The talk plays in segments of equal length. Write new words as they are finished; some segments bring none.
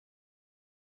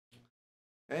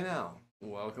Hey now,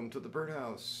 welcome to the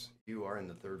Birdhouse. You are in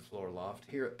the third floor loft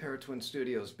here at Parritt Twin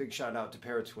Studios. Big shout out to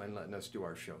Parritt Twin letting us do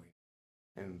our show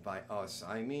here. And by us,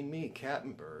 I mean me, Capt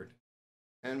Bird,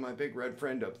 and my big red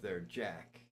friend up there,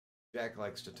 Jack. Jack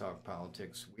likes to talk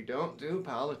politics. We don't do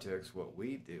politics. What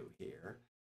we do here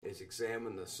is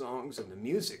examine the songs and the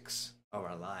musics of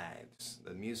our lives.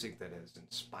 The music that has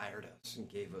inspired us and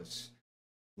gave us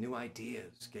new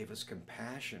ideas, gave us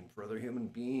compassion for other human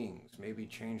beings, maybe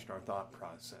changed our thought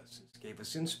processes, gave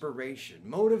us inspiration,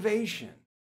 motivation,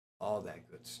 all that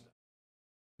good stuff.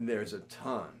 There's a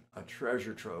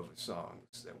treasure trove of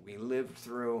songs that we lived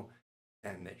through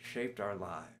and that shaped our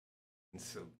lives. And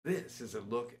so this is a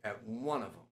look at one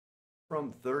of them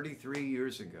from 33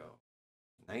 years ago,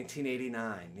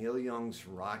 1989, NeilYoung's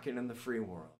Rockin' in the Free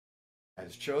World,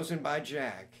 as chosen by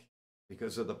Jack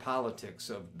because of the politics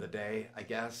of the day. I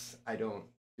guess I don't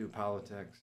do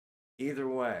politics. Either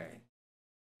way,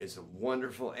 it's a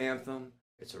wonderful anthem.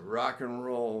 It's a rock and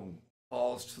roll,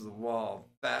 balls to the wall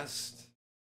fest.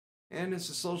 And it's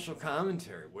a social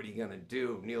commentary. What are you going to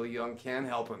do? NeilYoung can't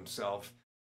help himself.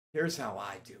 Here's how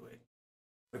I do it.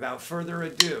 Without further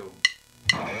ado,